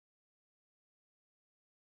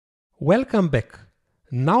Welcome back.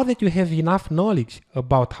 Now that you have enough knowledge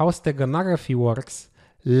about how steganography works,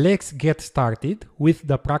 let's get started with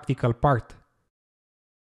the practical part.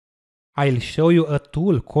 I'll show you a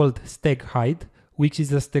tool called Steghide, which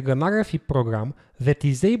is a steganography program that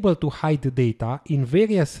is able to hide data in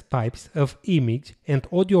various types of image and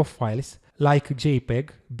audio files like JPEG,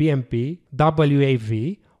 BMP,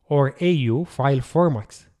 WAV, or AU file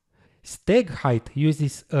formats. Steghide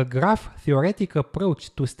uses a graph theoretic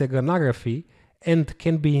approach to steganography and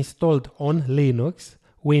can be installed on Linux,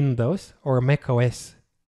 Windows, or macOS.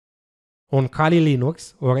 On Kali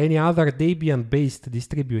Linux or any other Debian-based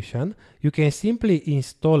distribution, you can simply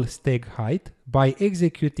install Steghide by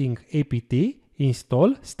executing apt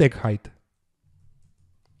install Steghide.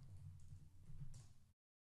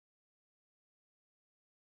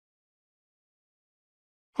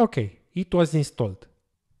 Okay, it was installed.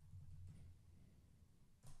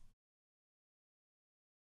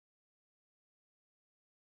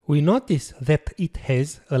 We notice that it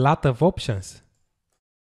has a lot of options.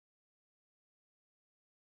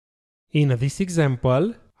 In this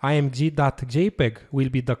example, img.jpg will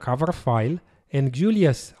be the cover file and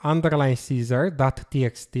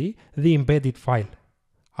Julius_Caesar.txt the embedded file.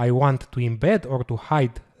 I want to embed or to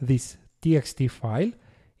hide this txt file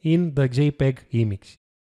in the JPEG image.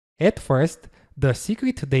 At first, the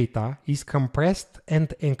secret data is compressed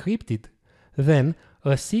and encrypted. Then,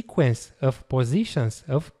 a sequence of positions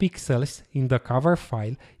of pixels in the cover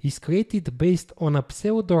file is created based on a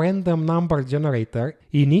pseudo-random number generator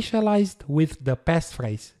initialized with the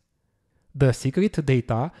passphrase. The secret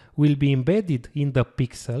data will be embedded in the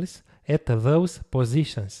pixels at those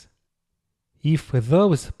positions. If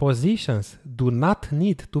those positions do not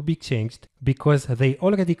need to be changed because they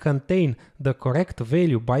already contain the correct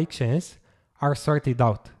value by chance, are sorted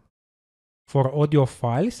out. For audio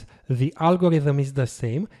files, the algorithm is the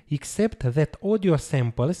same, except that audio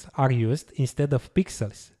samples are used instead of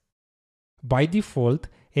pixels. By default,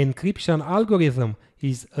 encryption algorithm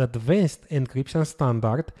is Advanced Encryption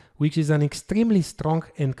Standard, which is an extremely strong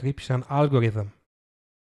encryption algorithm.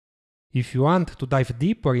 If you want to dive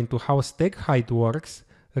deeper into how Steghide works,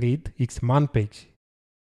 read Xman page.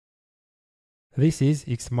 This is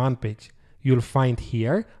Xman page. You'll find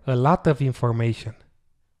here a lot of information.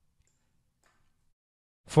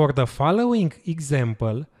 For the following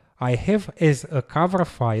example, I have as a cover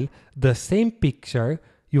file the same picture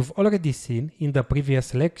you've already seen in the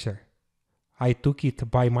previous lecture. I took it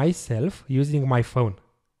by myself using my phone.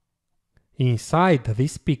 Inside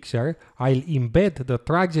this picture, I'll embed the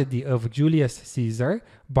tragedy of Julius Caesar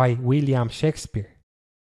by William Shakespeare.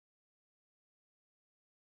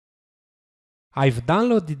 I've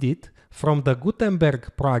downloaded it from the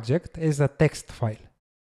Gutenberg project as a text file.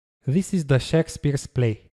 This is the Shakespeare's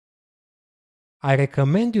play. I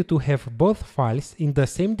recommend you to have both files in the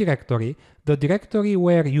same directory, the directory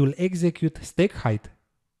where you'll execute Steghide.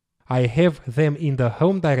 I have them in the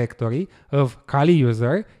home directory of Kali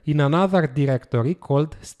user in another directory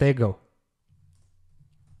called Stego.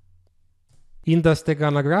 In the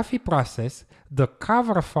steganography process, the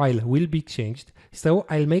cover file will be changed, so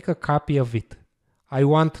I'll make a copy of it. I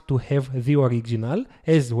want to have the original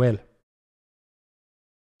as well.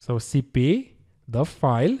 So cp, the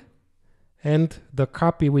file, and the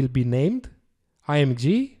copy will be named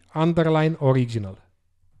img_original.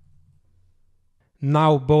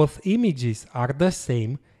 Now both images are the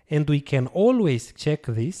same, and we can always check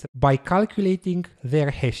this by calculating their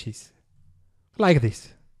hashes. Like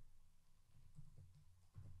this.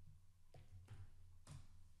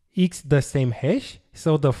 It's the same hash,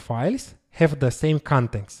 so the files have the same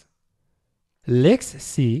contents. Let's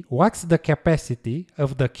see what's the capacity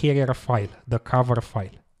of the carrier file, the cover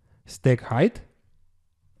file. Steghide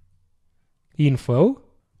info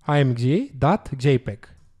img.jpg.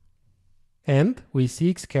 And we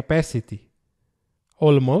see its capacity,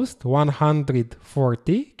 almost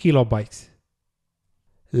 140 kilobytes.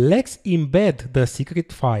 Let's embed the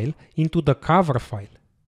secret file into the cover file.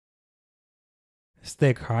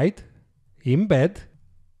 Steghide embed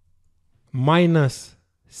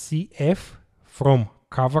 -cf from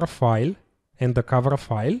cover file and the cover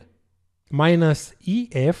file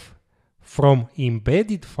 -ef from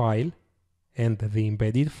embedded file and the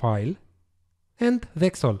embedded file, and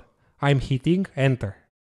that's all. I'm hitting enter.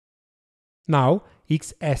 Now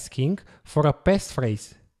it's asking for a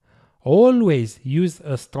passphrase. Always use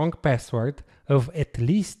a strong password of at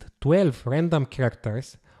least 12 random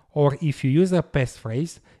characters, or if you use a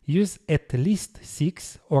passphrase, use at least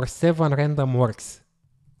 6 or 7 random words.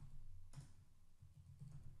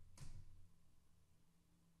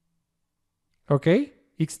 Okay,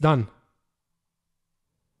 it's done.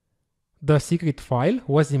 The secret file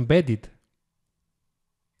was embedded.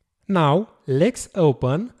 Now let's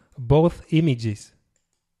open both images.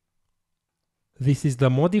 This is the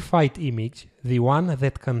modified image, the one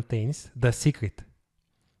that contains the secret.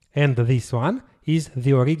 And this one is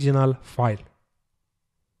the original file.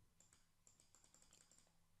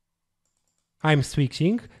 I'm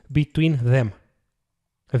switching between them.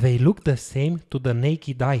 They look the same to the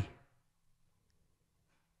naked eye.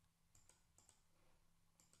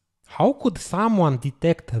 How could someone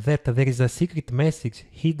detect that there is a secret message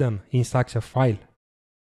hidden in such a file?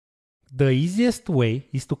 The easiest way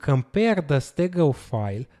is to compare the Stego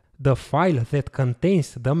file, the file that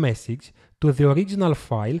contains the message, to the original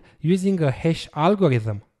file using a hash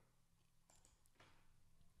algorithm.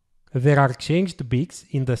 There are changed bits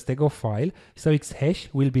in the Stego file, so its hash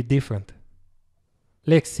will be different.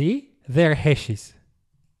 Let's see their hashes.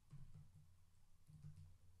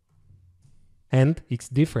 And it's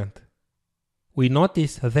different. We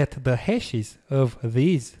notice that the hashes of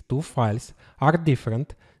these two files are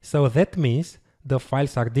different, so that means the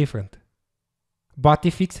files are different. But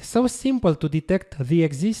if it's so simple to detect the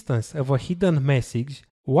existence of a hidden message,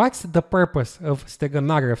 what's the purpose of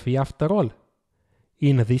steganography after all?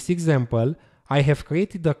 In this example, I have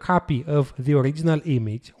created a copy of the original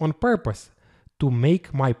image on purpose to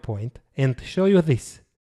make my point and show you this.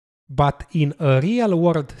 But in a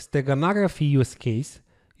real-world steganography use case,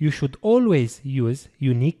 you should always use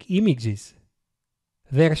unique images.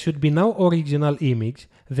 There should be no original image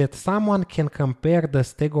that someone can compare the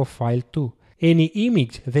Stego file to. Any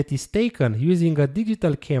image that is taken using a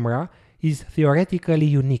digital camera is theoretically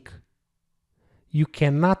unique. You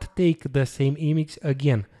cannot take the same image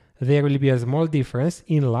again. There will be a small difference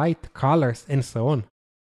in light, colors, and so on.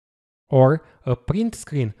 Or a print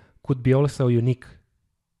screen could be also unique.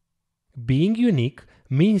 Being unique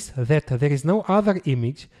means that there is no other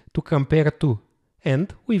image to compare to,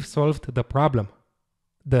 and we've solved the problem.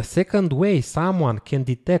 The second way someone can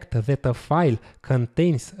detect that a file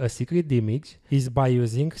contains a secret image is by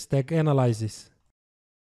using Steganalysis.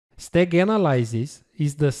 Steganalysis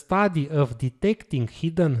is the study of detecting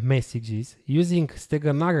hidden messages using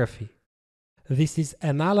steganography. This is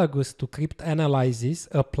analogous to cryptanalysis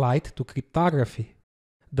applied to cryptography.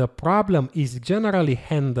 The problem is generally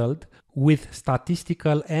handled with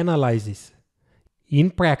statistical analysis.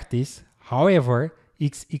 In practice, however,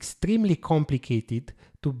 it's extremely complicated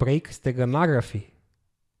to break steganography.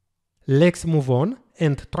 Let's move on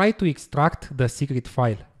and try to extract the secret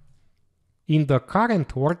file. In the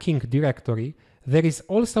current working directory, there is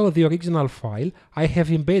also the original file I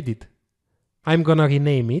have embedded. I'm gonna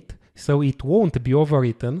rename it so it won't be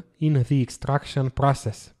overwritten in the extraction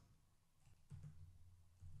process.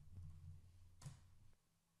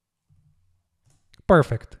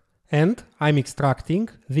 Perfect. And I'm extracting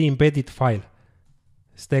the embedded file.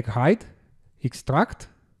 Steghide, extract,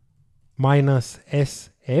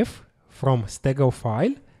 -sf from Stego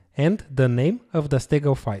file and the name of the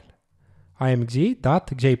Stego file,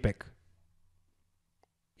 img.jpg.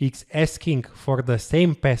 It's asking for the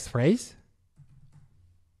same passphrase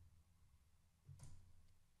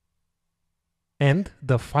and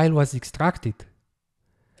the file was extracted.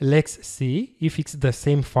 Let's see if it's the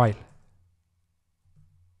same file.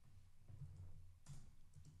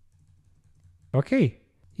 Okay,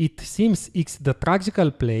 it seems it's the tragical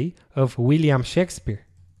play of William Shakespeare.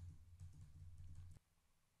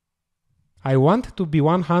 I want to be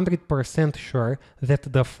 100% sure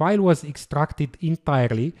that the file was extracted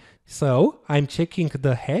entirely, so I'm checking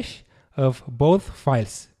the hash of both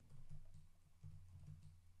files.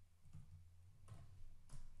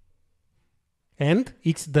 And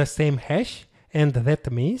it's the same hash, and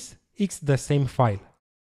that means it's the same file.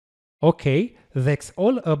 Okay, that's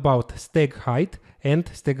all about Steghide and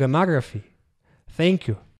steganography. Thank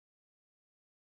you.